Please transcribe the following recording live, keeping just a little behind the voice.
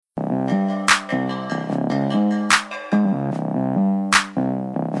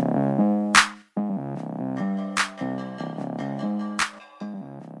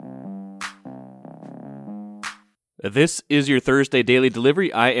This is your Thursday Daily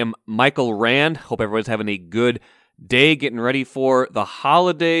Delivery. I am Michael Rand. Hope everyone's having a good day, getting ready for the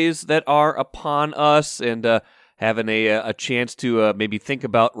holidays that are upon us, and having a chance to maybe think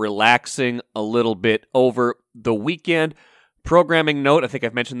about relaxing a little bit over the weekend. Programming note, I think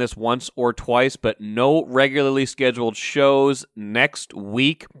I've mentioned this once or twice, but no regularly scheduled shows next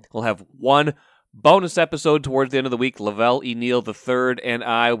week. We'll have one bonus episode towards the end of the week. Lavelle E. Neal III and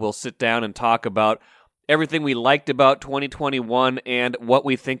I will sit down and talk about everything we liked about 2021 and what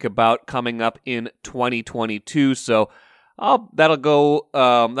we think about coming up in 2022. So that'll go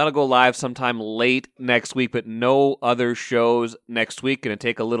live sometime late next week, but no other shows next week. Going to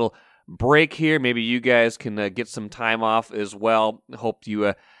take a little break here. Maybe you guys can get some time off as well. Hope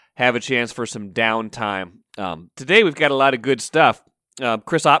you have a chance for some downtime. Today we've got a lot of good stuff.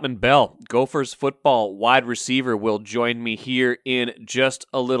 Chris Ottman-Bell, Gophers football wide receiver, will join me here in just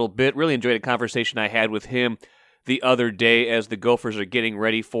a little bit. Really enjoyed a conversation I had with him the other day as the Gophers are getting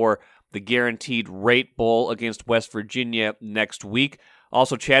ready for the Guaranteed Rate Bowl against West Virginia next week.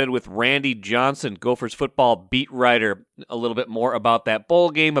 Also chatted with Randy Johnson, Gophers football beat writer, a little bit more about that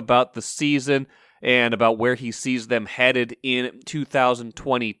bowl game, about the season, and about where he sees them headed in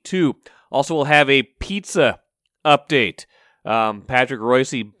 2022. Also, we'll have a pizza update. Patrick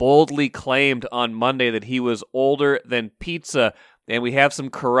Royce boldly claimed on Monday that he was older than pizza, and we have some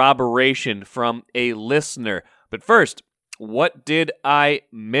corroboration from a listener. But first, what did I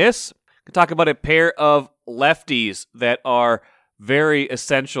miss? I'll talk about a pair of lefties that are very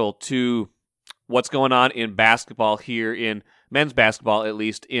essential to what's going on in basketball here, in men's basketball, at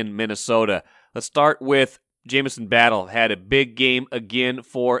least in Minnesota. Let's start with Jamison Battle. Had a big game again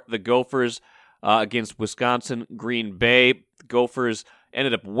for the Gophers against Wisconsin Green Bay. The Gophers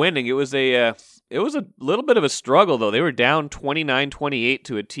ended up winning. It was a little bit of a struggle, though. They were down 29-28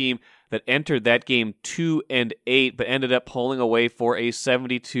 to a team that entered that game 2-8, but ended up pulling away for a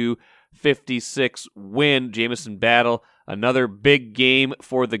 72-56 win. Jamison Battle, another big game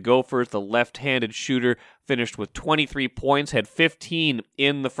for the Gophers. The left-handed shooter finished with 23 points, had 15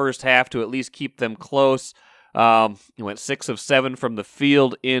 in the first half to at least keep them close. He went 6 of 7 from the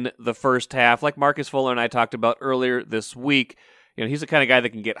field in the first half. Like Marcus Fuller and I talked about earlier this week, he's the kind of guy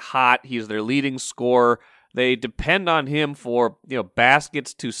that can get hot. He's their leading scorer. They depend on him for,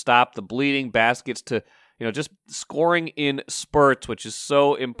 baskets to stop the bleeding, baskets to, just scoring in spurts, which is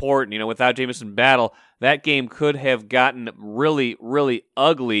so important. Without Jamison Battle, that game could have gotten really, really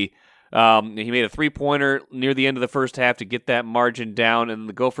ugly. He made a three-pointer near the end of the first half to get that margin down, and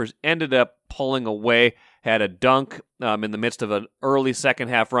the Gophers ended up pulling away, had a dunk in the midst of an early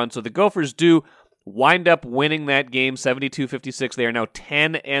second-half run. So the Gophers do wind up winning that game, 72-56. They are now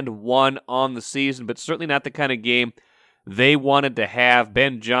 10-1 on the season, but certainly not the kind of game they wanted to have.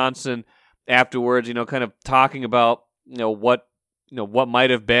 Ben Johnson afterwards, kind of talking about what might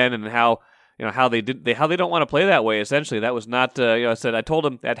have been and how they don't want to play that way. Essentially, that was not. I told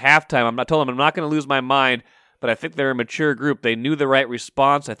him at halftime. I'm not going to lose my mind, but I think they're a mature group. They knew the right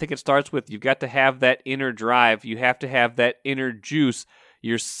response. I think it starts with you've got to have that inner drive. You have to have that inner juice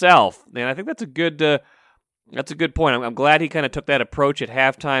yourself, and I think that's a good point. I'm glad he kind of took that approach at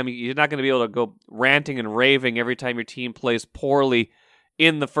halftime. You're not going to be able to go ranting and raving every time your team plays poorly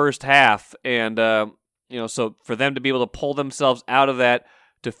in the first half, and so for them to be able to pull themselves out of that,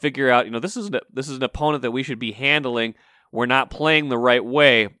 to figure out, this is an opponent that we should be handling. We're not playing the right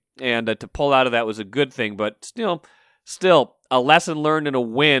way, and to pull out of that was a good thing. But still, a lesson learned and a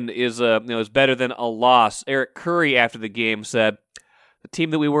win is better than a loss. Eric Curry after the game said, "The team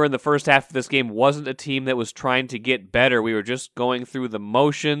that we were in the first half of this game wasn't a team that was trying to get better. We were just going through the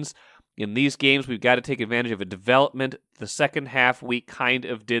motions. In these games, we've got to take advantage of a development. The second half, we kind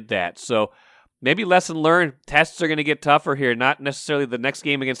of did that." So maybe lesson learned. Tests are going to get tougher here. Not necessarily the next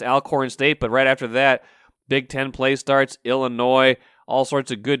game against Alcorn State, but right after that, Big Ten play starts, Illinois, all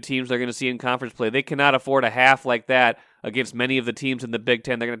sorts of good teams they're going to see in conference play. They cannot afford a half like that against many of the teams in the Big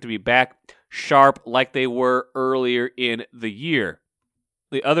Ten. They're going to have to be back sharp like they were earlier in the year.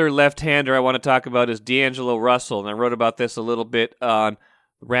 The other left-hander I want to talk about is D'Angelo Russell, and I wrote about this a little bit on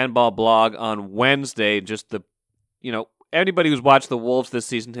the Randball blog on Wednesday. Just anybody who's watched the Wolves this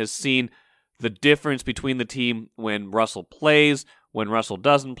season has seen the difference between the team when Russell plays, when Russell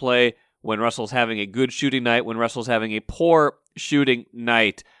doesn't play, when Russell's having a good shooting night, when Russell's having a poor shooting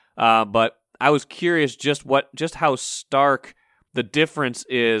night. But I was curious just how stark the difference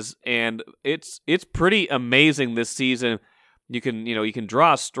is, and it's pretty amazing this season. You can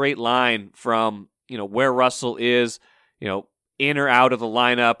draw a straight line from where Russell is, in or out of the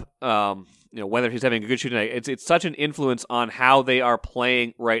lineup. Whether he's having a good shooting night. It's such an influence on how they are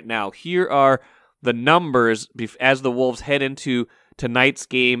playing right now. Here are the numbers as the Wolves head into tonight's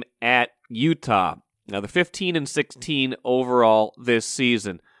game at Utah. Now, the 15-16 overall this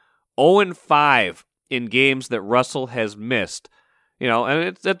season. 0-5 in games that Russell has missed.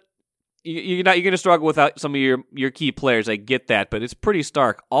 And you're going to struggle without some of your key players. I get that, but it's pretty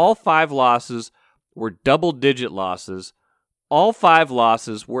stark. All 5 losses were double-digit losses. All 5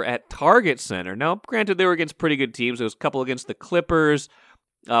 losses were at Target Center. Now, granted, they were against pretty good teams. There was a couple against the Clippers,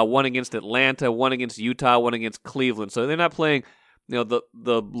 one against Atlanta, one against Utah, one against Cleveland. So they're not playing, the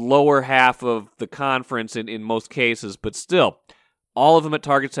lower half of the conference in most cases, but still, all of them at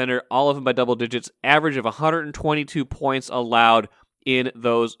Target Center, all of them by double digits, average of 122 points allowed in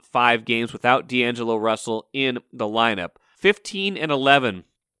those 5 games without D'Angelo Russell in the lineup. 15-11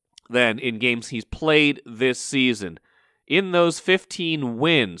 then in games he's played this season. In those 15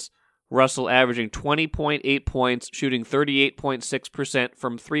 wins, Russell averaging 20.8 points, shooting 38.6%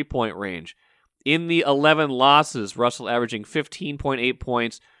 from three-point range. In the 11 losses, Russell averaging 15.8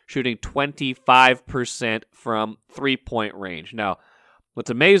 points, shooting 25% from three-point range. Now, what's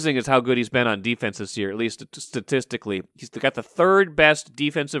amazing is how good he's been on defense this year, at least statistically. He's got the 3rd best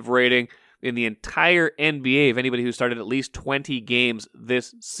defensive rating in the entire NBA of anybody who started at least 20 games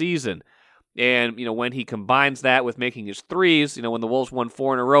this season. And, when he combines that with making his threes, when the Wolves won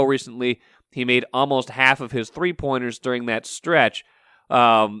 4 in a row recently, he made almost half of his three-pointers during that stretch.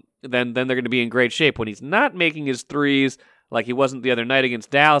 Then they're going to be in great shape. When he's not making his threes, like he wasn't the other night against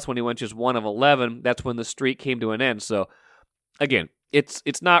Dallas when he went just 1 of 11, that's when the streak came to an end. So, again,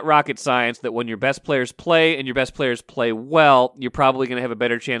 it's not rocket science that when your best players play and your best players play well, you're probably going to have a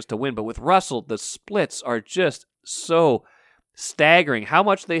better chance to win. But with Russell, the splits are just so staggering. How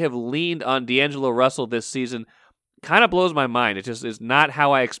much they have leaned on D'Angelo Russell this season kind of blows my mind. It just is not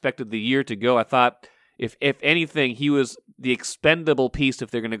how I expected the year to go. I thought, if anything, he was the expendable piece if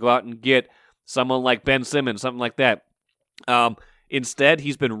they're going to go out and get someone like Ben Simmons, something like that. Instead,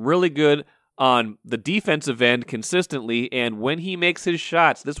 he's been really good on the defensive end consistently, and when he makes his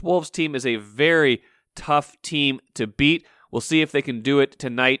shots, this Wolves team is a very tough team to beat. We'll see if they can do it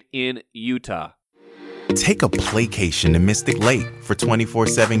tonight in Utah. Take a playcation to Mystic Lake for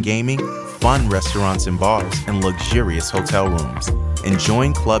 24/7 gaming, fun restaurants and bars, and luxurious hotel rooms. And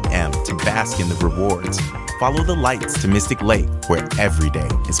join Club M to bask in the rewards. Follow the lights to Mystic Lake, where every day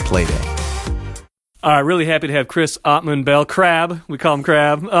is play day. Really happy to have Chris Autman-Bell, Crab, we call him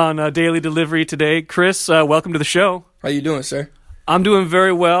Crab, on Daily Delivery today. Chris, welcome to the show. How you doing, sir? I'm doing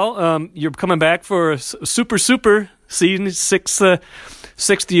very well. You're coming back for a super season,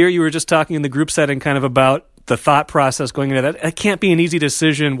 sixth year. You were just talking in the group setting kind of about the thought process going into that. It can't be an easy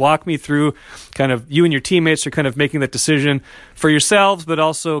decision. Walk me through kind of you and your teammates are kind of making that decision for yourselves, but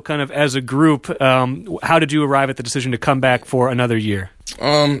also kind of as a group. How did you arrive at the decision to come back for another year?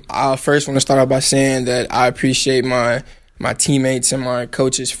 I first want to start out by saying that I appreciate my teammates and my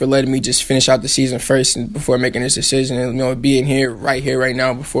coaches for letting me just finish out the season first and before making this decision and, being here, right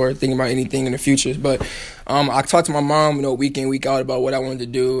now before thinking about anything in the future. But I talked to my mom, week in, week out about what I wanted to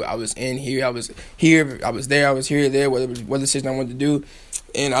do. I was in here, I was here, I was there, I was here, there, what decision I wanted to do.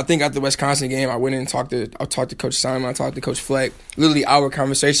 And I think after the Wisconsin game, I went in and talked to Coach Simon, I talked to Coach Fleck, literally our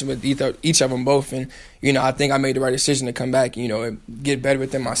conversation with each of them both. And, I think I made the right decision to come back, and get better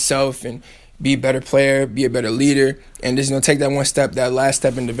within myself and be a better player, be a better leader, and just take that one step, that last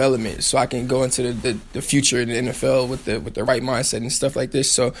step in development, so I can go into the future in the NFL with the right mindset and stuff like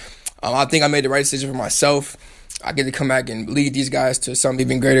this. So I think I made the right decision for myself. I get to come back and lead these guys to something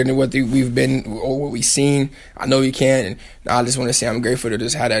even greater than what we've been or what we've seen. I know we can, and I just want to say I'm grateful to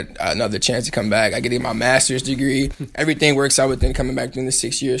just have another chance to come back. I get to get my master's degree. Everything works out within coming back during the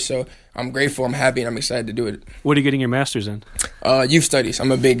 6 years, so I'm grateful, I'm happy, and I'm excited to do it. What are you getting your master's in? Youth studies.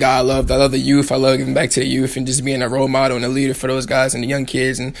 I'm a big guy. I love the youth. I love giving back to the youth and just being a role model and a leader for those guys and the young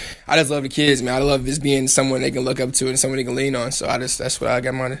kids. And I just love the kids, man. I love just being someone they can look up to and someone they can lean on. So that's what I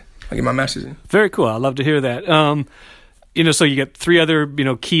get my master's in. Very cool. I love to hear that. So you get 3 other,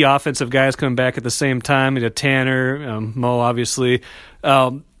 key offensive guys coming back at the same time. Tanner, Mo, obviously.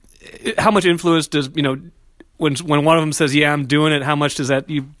 How much influence does, when one of them says, yeah, I'm doing it, how much does that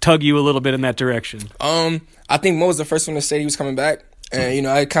tug you a little bit in that direction? I think Mo was the first one to say he was coming back. And,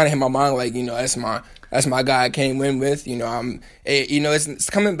 I kind of hit my mind like, that's my guy I came in with. It's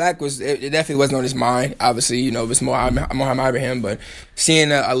coming back it definitely wasn't on his mind. Obviously, it was Mohamed Ibrahim, but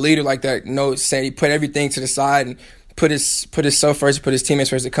seeing a leader like that, saying he put everything to the side and put himself first, put his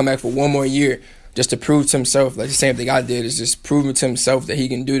teammates first to come back for one more year, just to prove to himself, like the same thing I did, is just proving to himself that he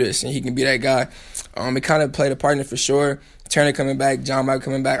can do this and he can be that guy. It kind of played a part in it for sure. Turner coming back, John Michael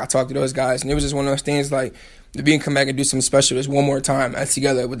coming back. I talked to those guys, and it was just one of those things like, to be and come back and do something special just one more time as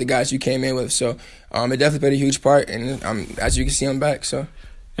together with the guys you came in with. So it definitely played a huge part, and as you can see, I'm back. So.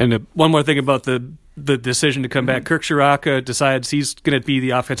 And one more thing about the decision to come back. Kirk Ciarrocca decides he's going to be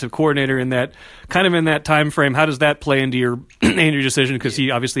the offensive coordinator in that time frame. How does that play into your decision? Because he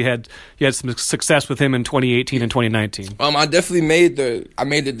obviously had some success with him in 2018 and 2019. I definitely made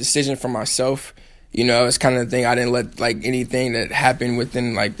the decision for myself. You know, it's kind of the thing. I didn't let anything that happened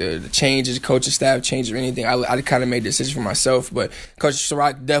within the changes, coaching staff change or anything. I kind of made the decision for myself. But Coach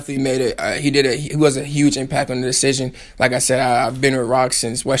Ciarrocca definitely made it. He was a huge impact on the decision. Like I said, I've been with Rock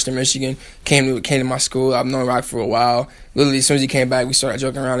since Western Michigan. Came to my school. I've known Rock for a while. Literally, as soon as he came back, we started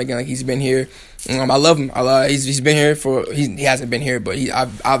joking around again. Like he's been here. I love him. He's been here he hasn't been here, but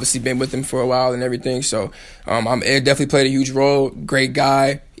I've obviously been with him for a while and everything. So it definitely played a huge role. Great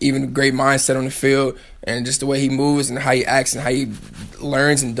guy, even great mindset on the field, and just the way he moves and how he acts and how he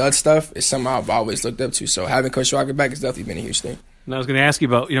learns and does stuff is something I've always looked up to. So having Coach Ciarrocca back has definitely been a huge thing. And I was going to ask you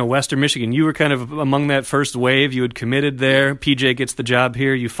about Western Michigan. You were kind of among that first wave. You had committed there. PJ gets the job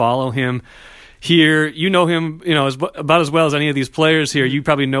here. You follow him here. You know him, about as well as any of these players here. You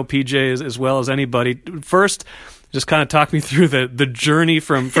probably know PJ as well as anybody. First, just kind of talk me through the journey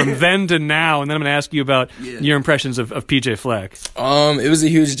from then to now, and then I'm going to ask you about your impressions of PJ Fleck. It was a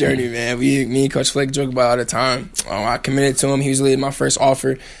huge journey, man. Me and Coach Fleck joke about it all the time. I committed to him. He was literally my first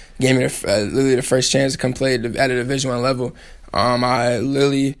offer. Gave me literally the first chance to come play at a Division I level. I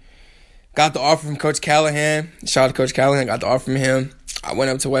literally got the offer from Coach Callahan. Shout out to Coach Callahan. Got the offer from him. I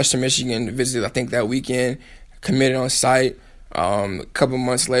went up to Western Michigan to visit, I think, that weekend. Committed on site. A couple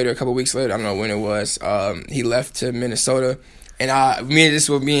weeks later, I don't know when it was, he left to Minnesota. And this is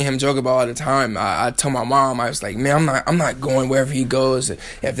what me and him joke about all the time. I told my mom, I was like, man, I'm not going wherever he goes.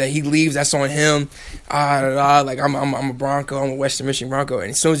 If he leaves, that's on him. Like I'm a Bronco, I'm a Western Michigan Bronco.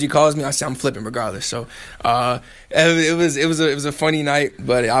 And as soon as he calls me, I say I'm flipping regardless. So it was a funny night,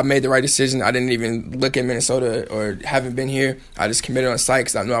 but I made the right decision. I didn't even look at Minnesota or haven't been here. I just committed on site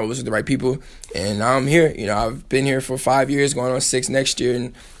because I knew I was with the right people. And now I'm here. I've been here for 5 years, going on 6 next year,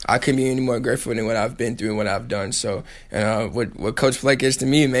 and I couldn't be any more grateful than what I've been through and what I've done. So, what Coach Fleck is to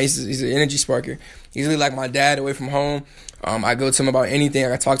me, man, he's an energy sparker. He's really like my dad away from home. I go to him about anything. I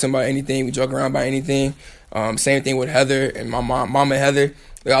can talk to him about anything. We joke around about anything. Same thing with Heather and my mama Heather.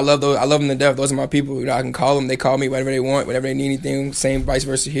 I love them to death. Those are my people. I can call them. They call me whenever they want, whenever they need anything. Same vice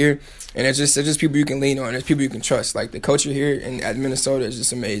versa here. And it's just people you can lean on. It's people you can trust. Like the culture here at Minnesota is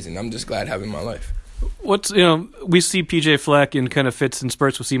just amazing. I'm just glad having my life. We see PJ Fleck in kind of fits and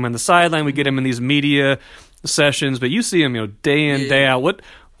spurts. We see him on the sideline. We get him in these media sessions, but you see him, day in, day out.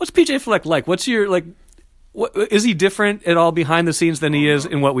 What's PJ Fleck like? What's your What, is he different at all behind the scenes than he is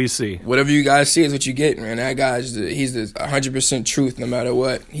in what we see? Whatever you guys see is what you get, man. That guy he's the 100% truth no matter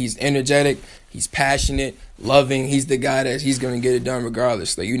what. He's energetic, he's passionate, loving. He's the guy that he's going to get it done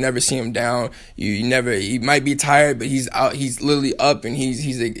regardless. Like, you never see him down. He might be tired, but he's out. He's literally up, and he's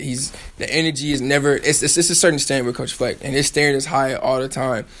the energy is never. It's a certain standard with Coach Fleck, and his standard is high all the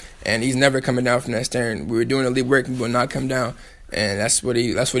time, and he's never coming down from that standard. We were doing elite work, and we will not come down. And that's what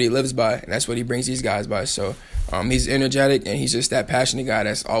he lives by, and that's what he brings these guys by. So he's energetic, and he's just that passionate guy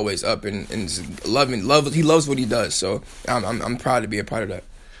that's always up and loving. He loves what he does. So I'm proud to be a part of that.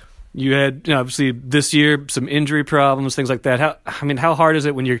 You had obviously this year some injury problems, things like that. How hard is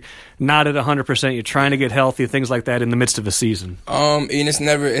it when you're not at 100%? You're trying to get healthy, things like that in the midst of a season. And it's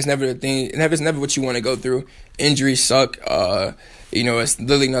never the thing. It's never what you want to go through. Injuries suck. It's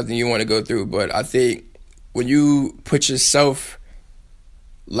literally nothing you want to go through. But I think when you put yourself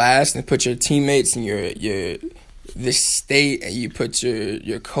last and put your teammates and your this state, and you put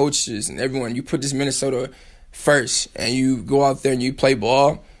your coaches and everyone, you put this Minnesota first, and you go out there and you play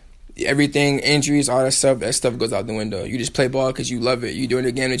ball, everything, injuries, all that stuff goes out the window. You just play ball because you love it. You're doing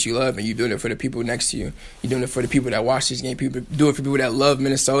the game that you love, and you're doing it for the people next to you. You're doing it for the people that watch this game. People do it for people that love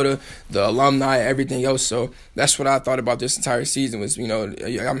Minnesota, the alumni, everything else. So that's what I thought about this entire season was,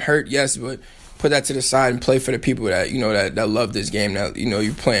 I'm hurt, yes, but put that to the side and play for the people that that love this game that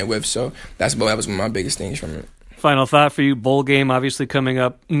you're playing with. So that was one of my biggest things from it. Final thought for you: bowl game obviously coming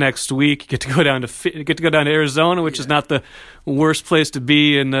up next week. You get to go down to Arizona, which is not the worst place to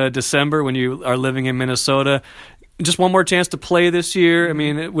be in December when you are living in Minnesota. Just one more chance to play this year. I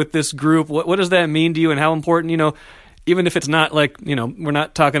mean, with this group, what does that mean to you, and how important? Even if it's not we're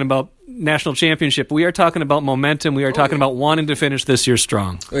not talking about national championship, we are talking about momentum. We are talking about wanting to finish this year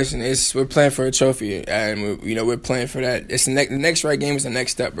strong. Listen, we're playing for a trophy, and we're playing for that. It's the next right game is the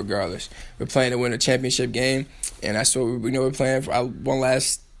next step, regardless. We're playing to win a championship game, and that's what we're playing for. I won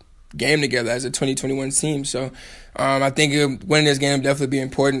last game together as a 2021 team. So I think winning this game will definitely be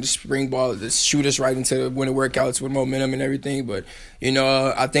important to springboard, to shoot us right into the winter workouts with momentum and everything. But,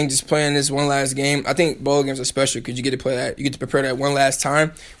 I think just playing this one last game, I think bowl games are special because you get to play that, you get to prepare that one last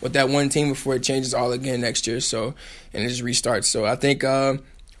time with that one team before it changes all again next year. So, and it just restarts. So I think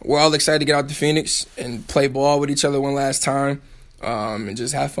we're all excited to get out to Phoenix and play ball with each other one last time and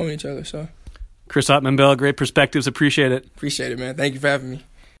just have fun with each other. So, Chris Ottman-Bell, great perspectives. Appreciate it. Appreciate it, man. Thank you for having me.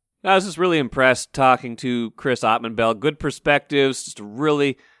 I was just really impressed talking to Chris Ottman-Bell. Good perspectives, just a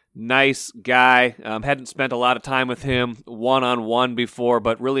really nice guy. Hadn't spent a lot of time with him one-on-one before,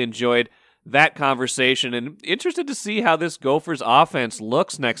 but really enjoyed that conversation. And interested to see how this Gophers offense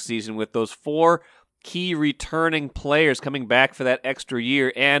looks next season with those 4 key returning players coming back for that extra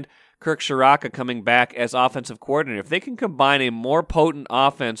year and Kirk Ciarrocca coming back as offensive coordinator. If they can combine a more potent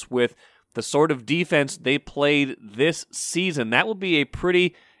offense with the sort of defense they played this season, that will be a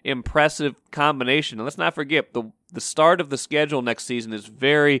pretty impressive combination. And let's not forget, the start of the schedule next season is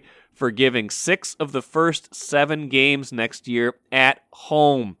very forgiving. 6 of the first 7 games next year at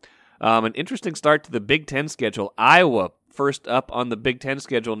home. An interesting start to the Big Ten schedule. Iowa first up on the Big Ten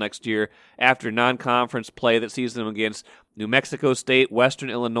schedule next year after non-conference play that sees them against New Mexico State, Western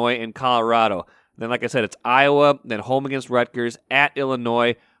Illinois, and Colorado. Then, like I said, it's Iowa, then home against Rutgers, at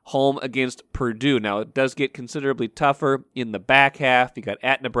Illinois, home against Purdue. Now, it does get considerably tougher in the back half. You got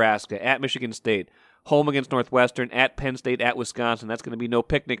at Nebraska, at Michigan State, home against Northwestern, at Penn State, at Wisconsin. That's going to be no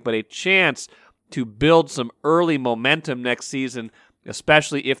picnic, but a chance to build some early momentum next season,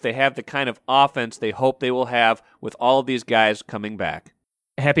 especially if they have the kind of offense they hope they will have with all of these guys coming back.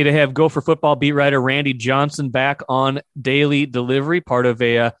 Happy to have Gopher football beat writer Randy Johnson back on Daily Delivery, part of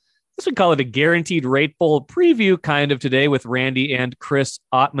a I guess we call it a guaranteed rate bowl preview kind of today with Randy and Chris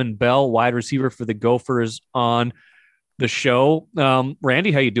Ottman-Bell, wide receiver for the Gophers, on the show.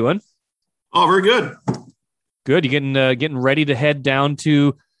 Randy, how you doing? Oh, very good. Good. You getting ready to head down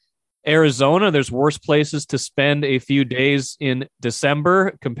to Arizona? There's worse places to spend a few days in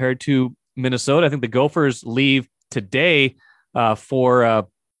December compared to Minnesota. I think the Gophers leave today for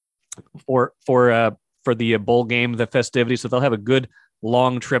the bowl game, the festivities, so they'll have a good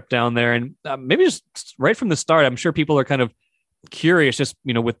long trip down there. And maybe just right from the start, I'm sure people are kind of curious, just,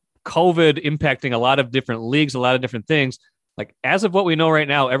 with COVID impacting a lot of different leagues, a lot of different things. Like, as of what we know right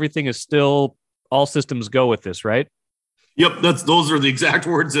now, everything is still all systems go with this, right? Yep. Those are the exact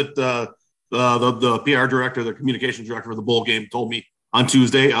words that the PR director, the communications director of the bowl game told me on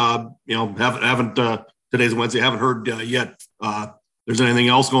Tuesday. Haven't today's Wednesday, haven't heard yet there's anything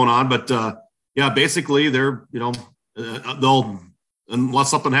else going on, but basically they're, they'll,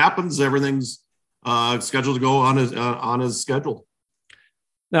 unless something happens, everything's scheduled to go on his schedule.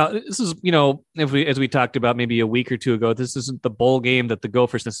 Now, this is, as we talked about maybe a week or two ago, this isn't the bowl game that the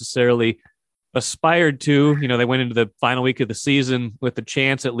Gophers necessarily aspired to. They went into the final week of the season with the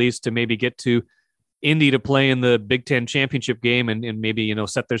chance at least to maybe get to Indy to play in the Big Ten championship game and maybe,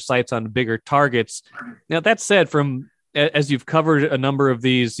 set their sights on bigger targets. Now, that said, as you've covered a number of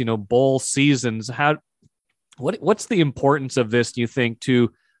these, bowl seasons, what's the importance of this, do you think,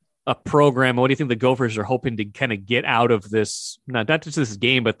 to a program? What do you think the Gophers are hoping to kind of get out of this, not just this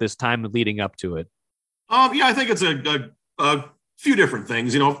game, but this time leading up to it? I think it's a few different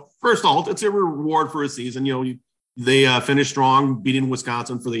things. First of all, it's a reward for a season. They finished strong, beating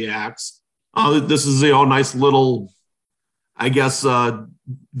Wisconsin for the Axe. This is a nice little, I guess,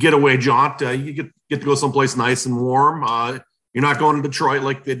 getaway jaunt. You get to go someplace nice and warm. You're not going to Detroit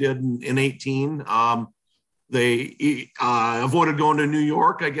like they did in 18. They avoided going to New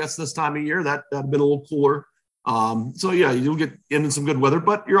York, I guess, this time of year. That'd been a little cooler. You'll get in some good weather,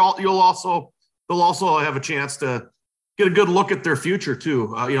 but they'll also have a chance to get a good look at their future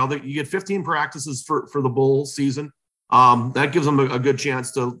too. You get 15 practices for the bowl season. That gives them a good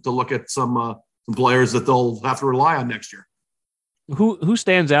chance to look at some players that they'll have to rely on next year. Who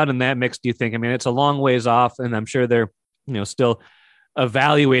stands out in that mix, do you think? I mean, it's a long ways off, and I'm sure they're still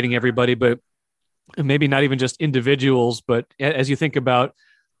evaluating everybody, but maybe not even just individuals, but as you think about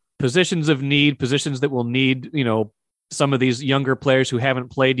positions of need, positions that will need, some of these younger players who haven't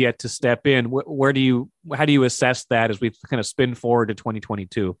played yet to step in, how do you assess that as we kind of spin forward to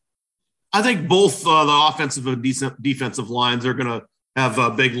 2022? I think both the offensive and defensive lines are going to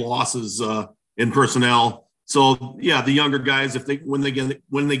have big losses in personnel. So the younger guys, when they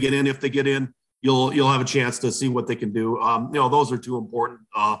get in, you'll have a chance to see what they can do. Those are two important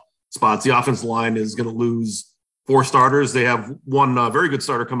spots. The offensive line is going to lose 4 starters. They have one very good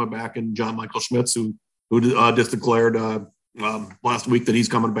starter coming back in John Michael Schmitz, who just declared last week that he's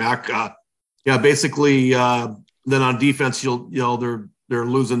coming back. Then on defense, they're they're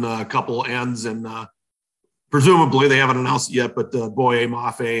losing a couple ends, and presumably they haven't announced it yet, but Boye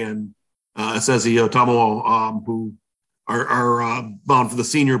Mafe and Sezi Otomo, who are bound for the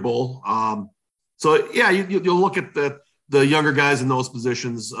Senior Bowl. So yeah, you'll look at the younger guys in those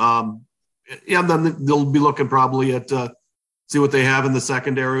positions. Then they'll be looking probably at see what they have in the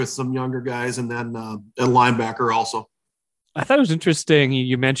secondary with some younger guys, and then at linebacker also. I thought it was interesting.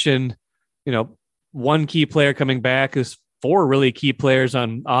 You mentioned, one key player coming back is 4 really key players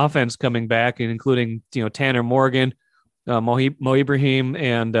on offense coming back, and including, Tanner Morgan, Mo Ibrahim,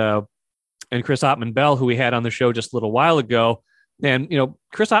 and Chris Ottman-Bell, who we had on the show just a little while ago. And,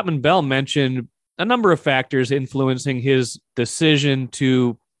 Chris Ottman-Bell mentioned a number of factors influencing his decision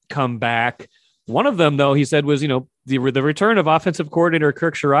to come back. One of them, though, he said was, the return of offensive coordinator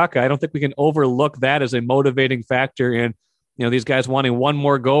Kirk Ciarrocca. I don't think we can overlook that as a motivating factor in, these guys wanting one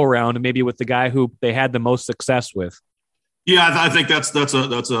more go around, and maybe with the guy who they had the most success with. Yeah, I think that's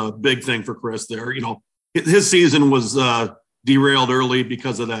a big thing for Chris there. His season was derailed early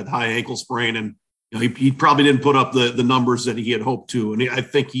because of that high ankle sprain, and he probably didn't put up the numbers that he had hoped to. And I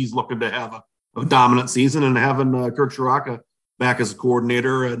think he's looking to have a dominant season, and having Kirk Ciarrocca back as a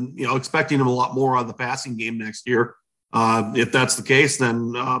coordinator, and expecting him a lot more on the passing game next year. If that's the case,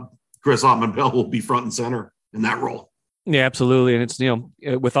 then Chris Ottman-Bell will be front and center in that role. Yeah, absolutely. And it's,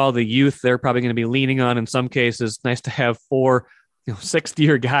 with all the youth they're probably going to be leaning on in some cases, nice to have 4,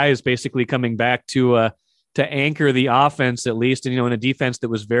 6th-year guys basically coming back to anchor the offense at least. And, in a defense that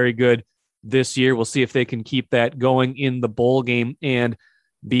was very good this year, we'll see if they can keep that going in the bowl game and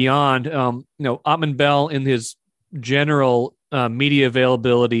beyond. Ottman-Bell in his general media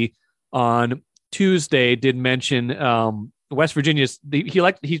availability on Tuesday did mention West Virginia's.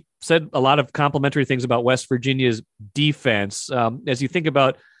 He said a lot of complimentary things about West Virginia's defense. As you think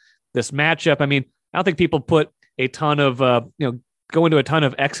about this matchup, I mean, I don't think people put a ton of go into a ton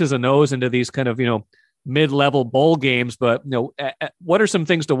of X's and O's into these kind of mid-level bowl games. But what are some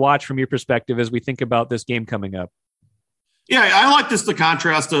things to watch from your perspective as we think about this game coming up? Yeah, I like this. The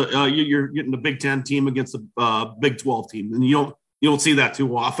contrast to you're getting the Big Ten team against the Big 12 team, and you don't see that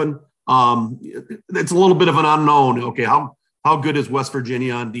too often. It's a little bit of an unknown. Okay, how good is West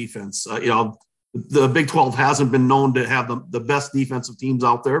Virginia on defense? The Big 12 hasn't been known to have the best defensive teams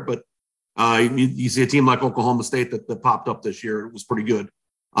out there, but you see a team like Oklahoma State that popped up this year. It was pretty good.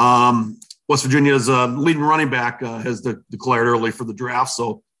 West Virginia's leading running back has declared early for the draft,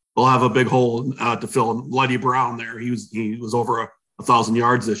 so they'll have a big hole to fill. Letty Brown there, he was over 1,000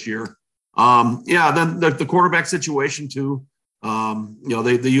 yards this year. Then the quarterback situation too.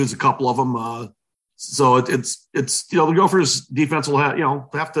 They use a couple of them. So it's the Gophers defense will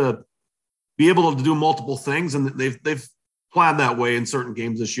have to be able to do multiple things, and they've planned that way in certain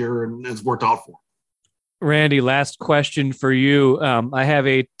games this year, and it's worked out for them. Randy, last question for you. I have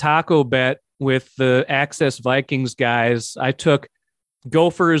a taco bet with the Access Vikings guys. I took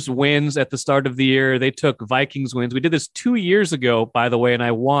Gophers wins at the start of the year. They took Vikings wins. We did this 2 years ago, by the way, and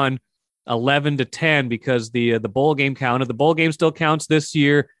I won 11-10 because the bowl game counted. The bowl game still counts this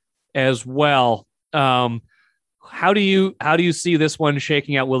year as well. How do you see this one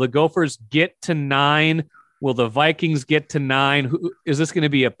shaking out? Will the Gophers get to 9? Will the Vikings get to 9? Is this going to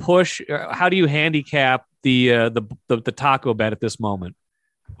be a push? How do you handicap the taco bet at this moment?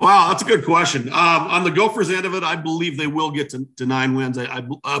 Wow, that's a good question. On the Gophers end of it, I believe they will get to 9 wins.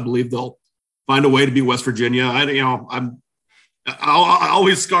 I believe they'll find a way to beat West Virginia. I'm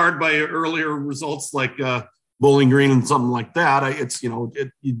always scarred by earlier results like Bowling Green and something like that.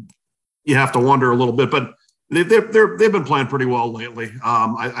 You have to wonder a little bit, but they've been playing pretty well lately.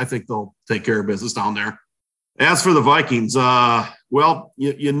 I think they'll take care of business down there. As for the Vikings, they're going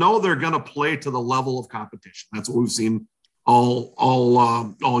to play to the level of competition. That's what we've seen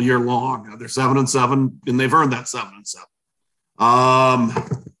all year long. They're 7-7, and they've earned that 7-7.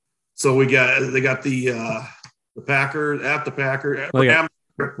 So they got the Packers at the Packers,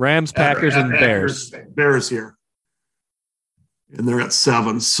 Rams, Packers, and Bears. Bears here, and they're at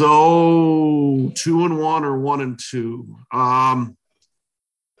 7. So 2-1 or 1-2.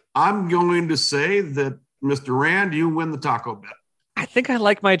 I'm going to say that Mr. Rand, you win the taco bet. I think I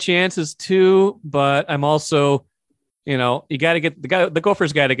like my chances too, but I'm also, you got to get the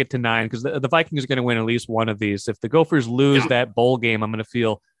Gophers got to get to 9 because the Vikings are going to win at least one of these. If the Gophers lose that bowl game, I'm going to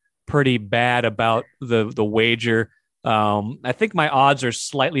feel pretty bad about the wager. I think my odds are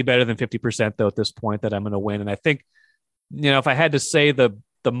slightly better than 50% though at this point that I'm going to win. And I think, if I had to say the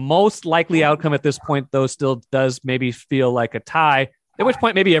most likely outcome at this point though still does maybe feel like a tie. At which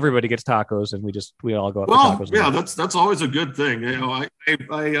point, maybe everybody gets tacos, and we all go out for tacos. Yeah, that's always a good thing.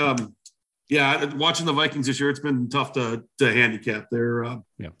 Yeah, watching the Vikings this year, it's been tough to handicap. They've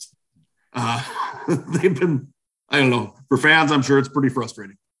been, I don't know, for fans, I'm sure it's pretty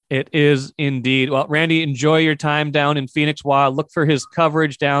frustrating. It is indeed. Well, Randy, enjoy your time down in Phoenix. While look for his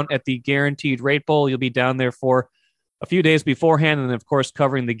coverage down at the Guaranteed Rate Bowl. You'll be down there for a few days beforehand, and of course,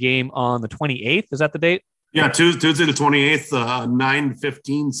 covering the game on the 28th. Is that the date? Yeah, Tuesday the 28th,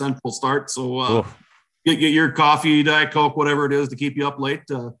 9:15 Central start. So get your coffee, Diet Coke, whatever it is to keep you up late.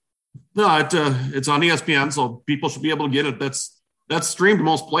 It's on ESPN, so people should be able to get it. That's streamed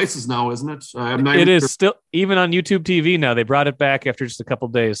most places now, isn't it? It is still even on YouTube TV now. They brought it back after just a couple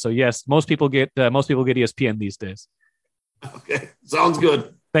of days. So yes, most people get ESPN these days. Okay, sounds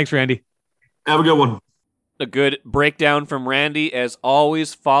good. Thanks, Randy. Have a good one. A good breakdown from Randy. As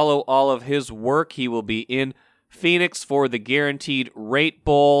always, follow all of his work. He will be in Phoenix for the Guaranteed Rate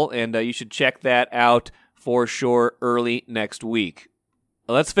Bowl, and you should check that out for sure early next week.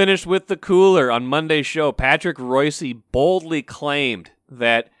 Let's finish with the cooler. On Monday's show, Patrick Royce boldly claimed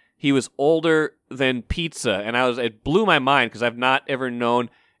that he was older than pizza, and it blew my mind because I've not ever known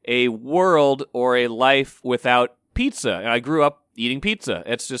a world or a life without pizza. And I grew up eating pizza.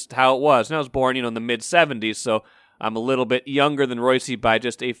 It's just how it was. And I was born, in the mid-'70s, so I'm a little bit younger than Royce by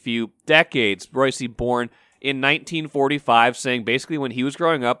just a few decades. Royce born in 1945, saying basically when he was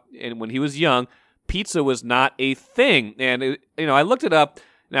growing up and when he was young, pizza was not a thing. And, I looked it up.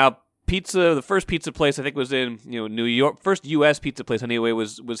 Now, the first pizza place I think was in, New York. First U.S. pizza place anyway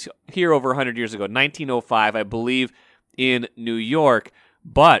was here over 100 years ago, 1905, I believe, in New York.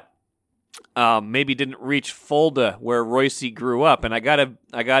 But maybe didn't reach Fulda where Royce grew up. And I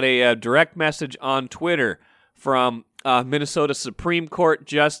got a direct message on Twitter from Minnesota Supreme Court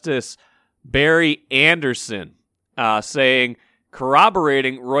Justice Barry Anderson saying,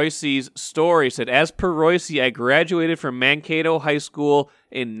 corroborating Royce's story, said, as per Royce, I graduated from Mankato High School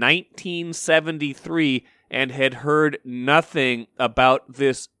in 1973 and had heard nothing about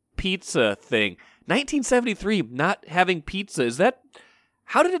this pizza thing. 1973, not having pizza.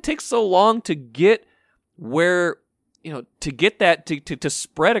 How did it take so long to get where, to get that to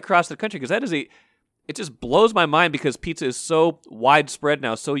spread across the country? Because it just blows my mind because pizza is so widespread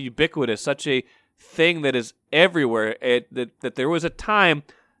now, so ubiquitous, such a thing that is everywhere. That there was a time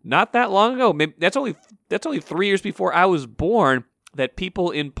not that long ago, maybe that's only 3 years before I was born, that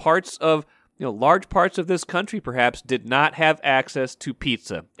people in parts of, large parts of this country perhaps did not have access to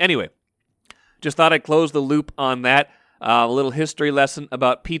pizza. Anyway, just thought I'd close the loop on that. A little history lesson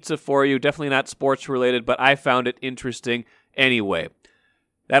about pizza for you. Definitely not sports related, but I found it interesting anyway.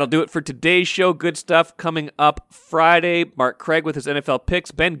 That'll do it for today's show. Good stuff coming up Friday. Mark Craig with his NFL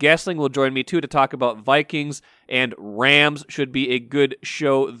picks. Ben Gessling will join me too to talk about Vikings and Rams. Should be a good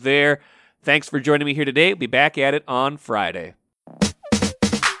show there. Thanks for joining me here today. We'll be back at it on Friday.